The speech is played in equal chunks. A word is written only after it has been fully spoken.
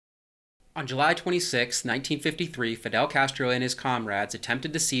On July 26, 1953, Fidel Castro and his comrades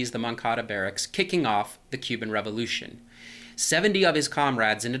attempted to seize the Moncada barracks, kicking off the Cuban Revolution. 70 of his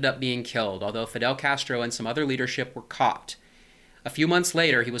comrades ended up being killed, although Fidel Castro and some other leadership were caught. A few months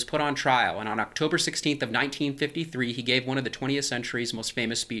later, he was put on trial, and on October 16th of 1953, he gave one of the 20th century's most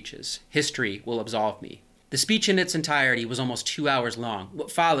famous speeches, "History will absolve me." The speech in its entirety was almost 2 hours long.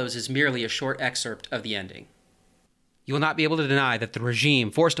 What follows is merely a short excerpt of the ending. You will not be able to deny that the regime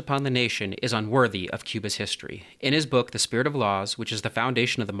forced upon the nation is unworthy of Cuba's history. In his book, The Spirit of Laws, which is the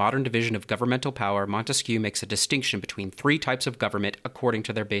foundation of the modern division of governmental power, Montesquieu makes a distinction between three types of government according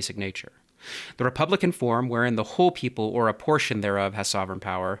to their basic nature. The republican form, wherein the whole people or a portion thereof has sovereign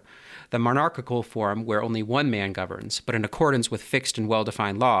power. The monarchical form, where only one man governs, but in accordance with fixed and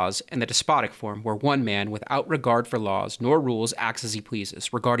well-defined laws, and the despotic form, where one man, without regard for laws nor rules, acts as he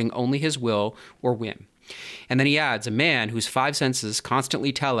pleases, regarding only his will or whim. And then he adds, a man whose five senses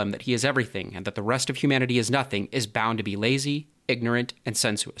constantly tell him that he is everything and that the rest of humanity is nothing is bound to be lazy, ignorant, and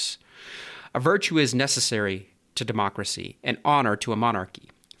sensuous. A virtue is necessary to democracy, and honor to a monarchy.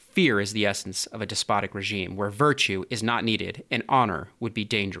 Fear is the essence of a despotic regime, where virtue is not needed and honor would be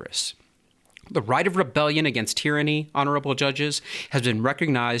dangerous. The right of rebellion against tyranny, honorable judges, has been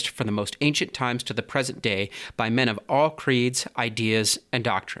recognized from the most ancient times to the present day by men of all creeds, ideas, and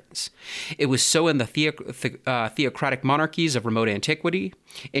doctrines. It was so in the theocratic monarchies of remote antiquity.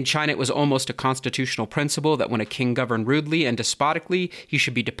 In China, it was almost a constitutional principle that when a king governed rudely and despotically, he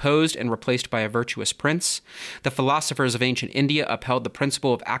should be deposed and replaced by a virtuous prince. The philosophers of ancient India upheld the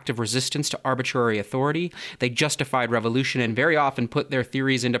principle of active resistance to arbitrary authority. They justified revolution and very often put their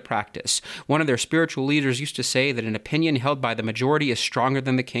theories into practice. One of their spiritual leaders used to say that an opinion held by the majority is stronger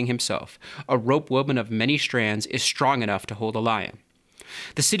than the king himself. A rope woven of many strands is strong enough to hold a lion.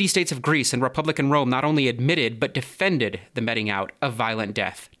 The city-states of Greece and Republican Rome not only admitted but defended the meting out of violent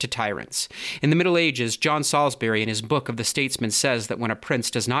death to tyrants. In the Middle Ages, John Salisbury in his book of the Statesman says that when a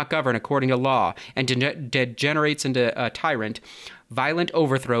prince does not govern according to law and degenerates into a tyrant, violent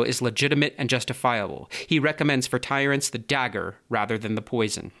overthrow is legitimate and justifiable. He recommends for tyrants the dagger rather than the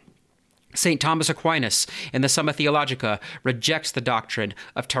poison. St. Thomas Aquinas in the Summa Theologica rejects the doctrine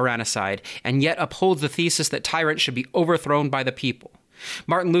of tyrannicide and yet upholds the thesis that tyrants should be overthrown by the people.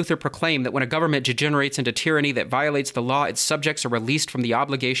 Martin Luther proclaimed that when a government degenerates into tyranny that violates the law, its subjects are released from the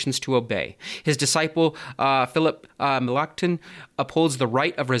obligations to obey. His disciple, Philip Melanchthon, upholds the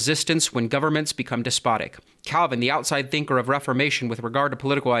right of resistance when governments become despotic. Calvin, the outside thinker of Reformation with regard to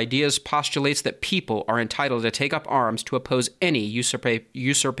political ideas, postulates that people are entitled to take up arms to oppose any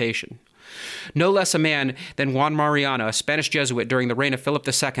usurpation. No less a man than Juan Mariana, a Spanish Jesuit during the reign of Philip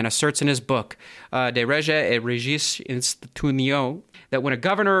II, asserts in his book, De Rege et Regis Institutionio, that when a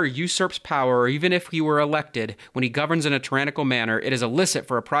governor usurps power, or even if he were elected, when he governs in a tyrannical manner, it is illicit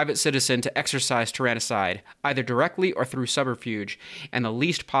for a private citizen to exercise tyrannicide, either directly or through subterfuge, and the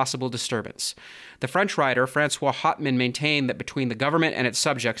least possible disturbance. The French writer Francois Hotman maintained that between the government and its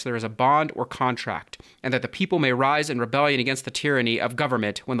subjects there is a bond or contract, and that the people may rise in rebellion against the tyranny of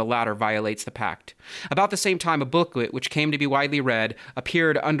government when the latter violates the pact. About the same time, a booklet, which came to be widely read,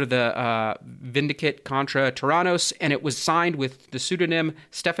 appeared under the Vindicate contra Tyrannos, and it was signed with the pseudonym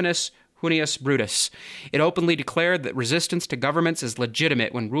Stephanus Junius Brutus. It openly declared that resistance to governments is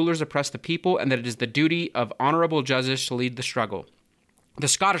legitimate when rulers oppress the people, and that it is the duty of honorable judges to lead the struggle. The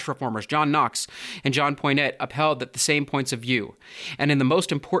Scottish reformers, John Knox and John Poinet, upheld the same points of view. And in the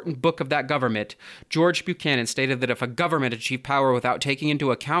most important book of that government, George Buchanan stated that if a government achieve power without taking into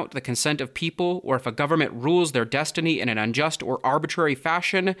account the consent of people, or if a government rules their destiny in an unjust or arbitrary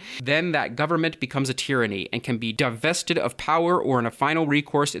fashion, then that government becomes a tyranny and can be divested of power, or in a final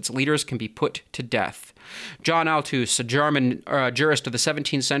recourse, its leaders can be put to death. John Althus, a German jurist of the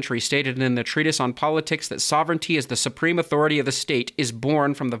 17th century, stated in the Treatise on Politics that sovereignty as the supreme authority of the state is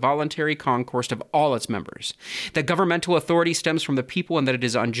born from the voluntary concourse of all its members. That governmental authority stems from the people, and that it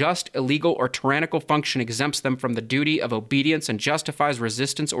is unjust, illegal, or tyrannical function exempts them from the duty of obedience and justifies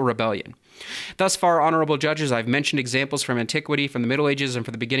resistance or rebellion. Thus far, honorable judges, I've mentioned examples from antiquity, from the Middle Ages, and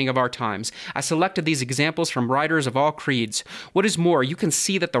from the beginning of our times. I selected these examples from writers of all creeds. What is more, you can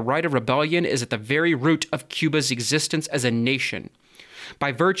see that the right of rebellion is at the very root of Cuba's existence as a nation.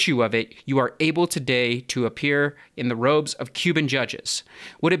 By virtue of it, you are able today to appear in the robes of Cuban judges.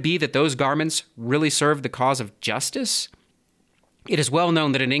 Would it be that those garments really serve the cause of justice? It is well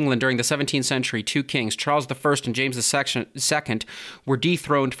known that in England during the 17th century, two kings, Charles I and James II, were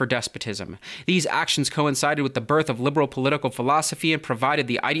dethroned for despotism. These actions coincided with the birth of liberal political philosophy and provided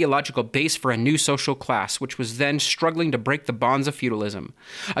the ideological base for a new social class, which was then struggling to break the bonds of feudalism.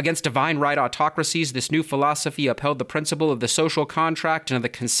 Against divine right autocracies, this new philosophy upheld the principle of the social contract and of the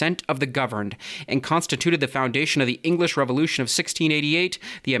consent of the governed, and constituted the foundation of the English Revolution of 1688,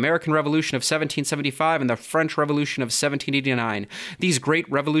 the American Revolution of 1775, and the French Revolution of 1789. These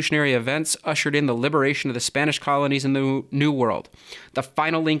great revolutionary events ushered in the liberation of the Spanish colonies in the New World, the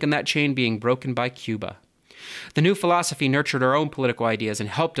final link in that chain being broken by Cuba. The new philosophy nurtured our own political ideas and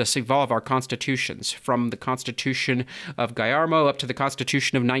helped us evolve our constitutions, from the Constitution of Guillermo up to the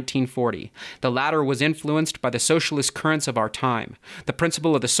Constitution of 1940. The latter was influenced by the socialist currents of our time. The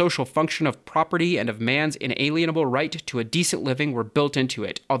principle of the social function of property and of man's inalienable right to a decent living were built into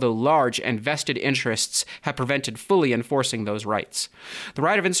it, although large and vested interests have prevented fully enforcing those rights. The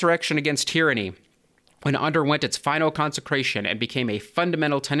right of insurrection against tyranny, when underwent its final consecration and became a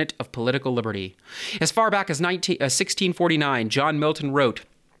fundamental tenet of political liberty. As far back as 1649, John Milton wrote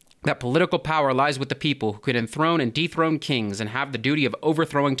that political power lies with the people, who could enthrone and dethrone kings and have the duty of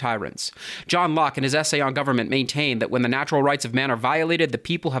overthrowing tyrants. John Locke, in his essay on government, maintained that when the natural rights of man are violated, the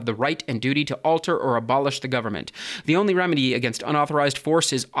people have the right and duty to alter or abolish the government. The only remedy against unauthorized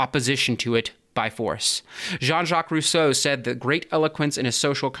force is opposition to it by force. Jean-Jacques Rousseau said the great eloquence in his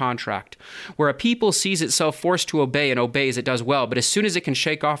social contract, where a people sees itself forced to obey and obeys, it does well, but as soon as it can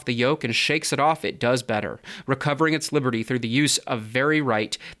shake off the yoke and shakes it off, it does better, recovering its liberty through the use of very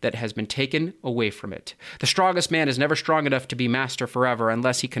right that has been taken away from it. The strongest man is never strong enough to be master forever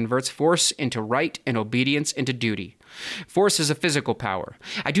unless he converts force into right and obedience into duty. Force is a physical power.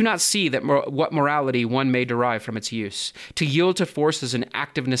 I do not see that what morality one may derive from its use. To yield to force is an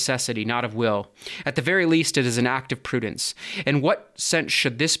act of necessity, not of will. At the very least, it is an act of prudence. In what sense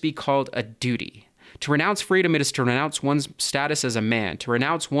should this be called a duty? To renounce freedom, it is to renounce one's status as a man, to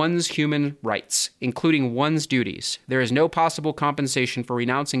renounce one's human rights, including one's duties. There is no possible compensation for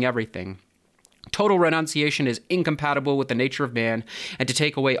renouncing everything. Total renunciation is incompatible with the nature of man, and to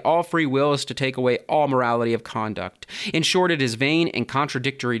take away all free will is to take away all morality of conduct. In short, it is vain and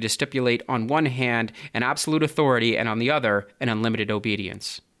contradictory to stipulate on one hand an absolute authority and on the other an unlimited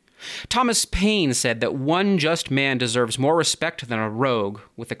obedience. Thomas Paine said that one just man deserves more respect than a rogue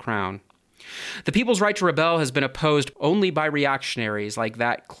with a crown. The people's right to rebel has been opposed only by reactionaries like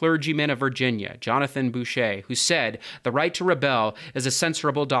that clergyman of Virginia, Jonathan Boucher, who said the right to rebel is a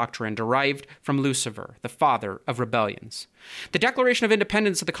censorable doctrine derived from Lucifer, the father of rebellions. The Declaration of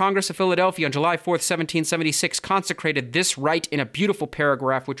Independence of the Congress of Philadelphia on July 4, 1776 consecrated this right in a beautiful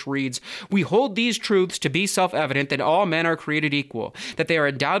paragraph which reads, "We hold these truths to be self-evident, that all men are created equal, that they are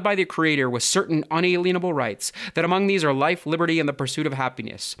endowed by the Creator with certain unalienable rights, that among these are life, liberty, and the pursuit of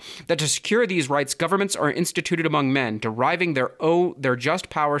happiness, that to secure these rights governments are instituted among men, deriving their just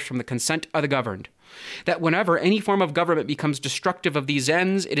powers from the consent of the governed. That whenever any form of government becomes destructive of these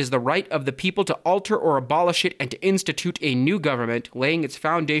ends, it is the right of the people to alter or abolish it and to institute a new government, laying its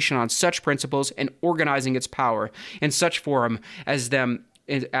foundation on such principles and organizing its power in such form as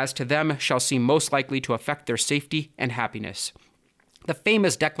to them shall seem most likely to affect their safety and happiness." The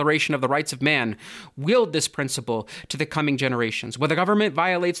famous Declaration of the Rights of Man willed this principle to the coming generations. When the government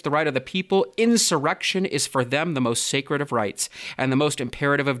violates the right of the people, insurrection is for them the most sacred of rights and the most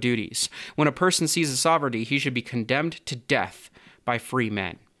imperative of duties. When a person seizes sovereignty, he should be condemned to death by free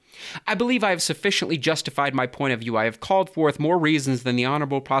men. I believe I have sufficiently justified my point of view. I have called forth more reasons than the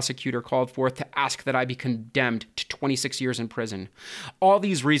honorable prosecutor called forth to ask that I be condemned to 26 years in prison. All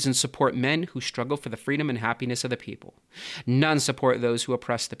these reasons support men who struggle for the freedom and happiness of the people. None support those who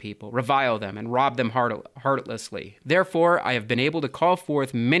oppress the people, revile them, and rob them heartlessly. Therefore, I have been able to call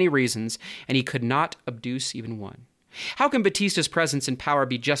forth many reasons, and he could not adduce even one. How can Batista's presence in power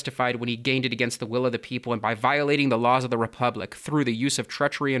be justified when he gained it against the will of the people and by violating the laws of the Republic through the use of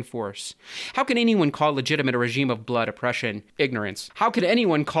treachery and force? How can anyone call legitimate a regime of blood, oppression, ignorance? How can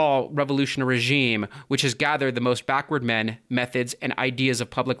anyone call revolution a regime which has gathered the most backward men, methods, and ideas of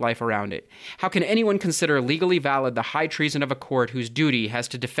public life around it? How can anyone consider legally valid the high treason of a court whose duty has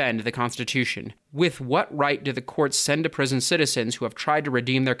to defend the Constitution? With what right do the courts send to prison citizens who have tried to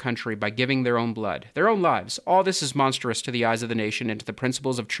redeem their country by giving their own blood, their own lives? All this is monstrous to the eyes of the nation and to the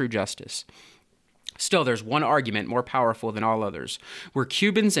principles of true justice. Still, there's one argument more powerful than all others. We're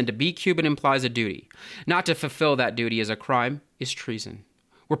Cubans, and to be Cuban implies a duty. Not to fulfill that duty is a crime, is treason.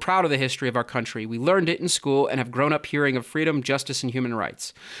 We're proud of the history of our country. We learned it in school and have grown up hearing of freedom, justice, and human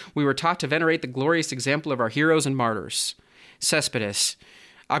rights. We were taught to venerate the glorious example of our heroes and martyrs. Cespedes,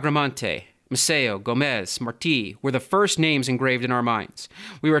 Agramante, Maceo, Gomez, Martí were the first names engraved in our minds.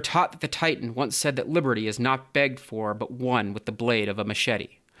 We were taught that the Titan once said that liberty is not begged for but won with the blade of a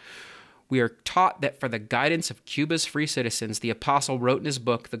machete. We are taught that for the guidance of Cuba's free citizens, the apostle wrote in his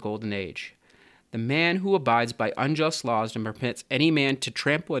book, The Golden Age, "The man who abides by unjust laws and permits any man to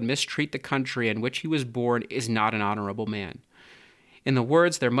trample and mistreat the country in which he was born is not an honorable man." In the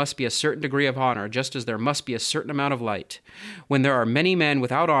words, there must be a certain degree of honor, just as there must be a certain amount of light. When there are many men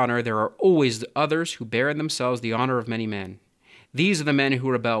without honor, there are always others who bear in themselves the honor of many men. These are the men who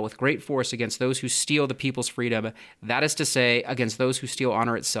rebel with great force against those who steal the people's freedom, that is to say, against those who steal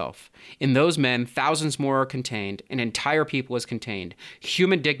honor itself. In those men, thousands more are contained, an entire people is contained,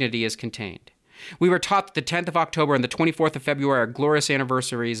 human dignity is contained. We were taught that the 10th of October and the 24th of February are glorious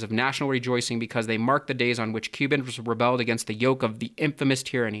anniversaries of national rejoicing because they mark the days on which Cubans rebelled against the yoke of the infamous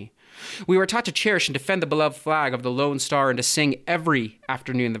tyranny. We were taught to cherish and defend the beloved flag of the Lone Star and to sing every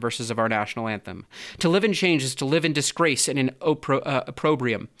afternoon the verses of our national anthem. To live in change is to live in disgrace and in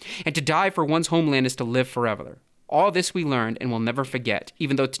opprobrium, and to die for one's homeland is to live forever. All this we learned and will never forget,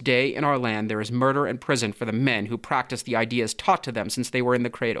 even though today in our land there is murder and prison for the men who practice the ideas taught to them since they were in the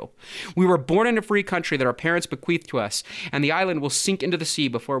cradle. We were born in a free country that our parents bequeathed to us, and the island will sink into the sea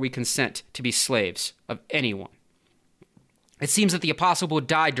before we consent to be slaves of anyone. It seems that the apostle would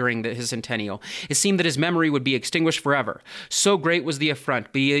die during his centennial. It seemed that his memory would be extinguished forever. So great was the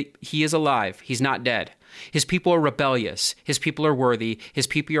affront, but he is alive. He's not dead. His people are rebellious. His people are worthy. His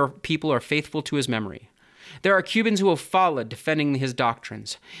people are faithful to his memory. There are Cubans who have followed, defending his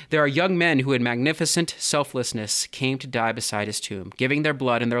doctrines. There are young men who in magnificent selflessness came to die beside his tomb, giving their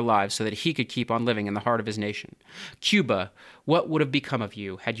blood and their lives so that he could keep on living in the heart of his nation. Cuba, what would have become of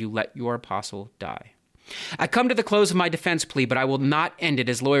you had you let your apostle die? I come to the close of my defense plea, but I will not end it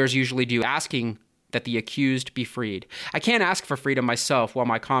as lawyers usually do, asking that the accused be freed. I can't ask for freedom myself while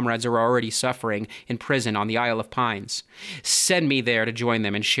my comrades are already suffering in prison on the Isle of Pines. Send me there to join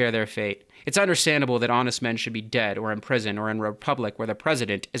them and share their fate. It's understandable that honest men should be dead or in prison or in a republic where the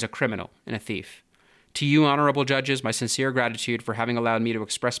president is a criminal and a thief. To you, honorable judges, my sincere gratitude for having allowed me to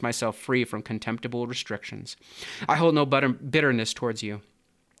express myself free from contemptible restrictions. I hold no bitterness towards you.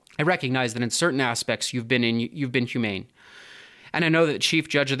 I recognize that in certain aspects you've been humane. And I know that the chief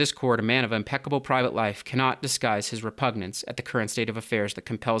judge of this court, a man of impeccable private life, cannot disguise his repugnance at the current state of affairs that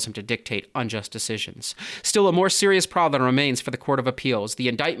compels him to dictate unjust decisions. Still, a more serious problem remains for the Court of Appeals, the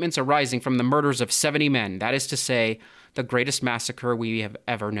indictments arising from the murders of 70 men, that is to say, the greatest massacre we have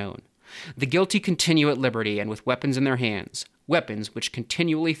ever known. The guilty continue at liberty and with weapons in their hands, weapons which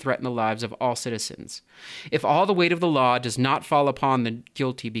continually threaten the lives of all citizens. If all the weight of the law does not fall upon the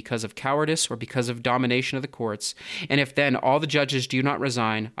guilty because of cowardice or because of domination of the courts, and if then all the judges do not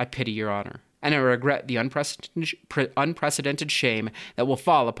resign, I pity your honor, and I regret the unprecedented shame that will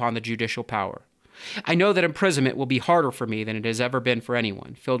fall upon the judicial power. I know that imprisonment will be harder for me than it has ever been for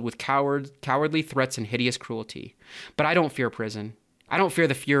anyone, filled with cowardly threats and hideous cruelty. But I don't fear prison. I don't fear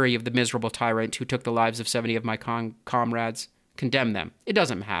the fury of the miserable tyrant who took the lives of 70 of my comrades. Condemn them. It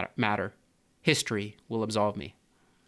doesn't matter. History will absolve me.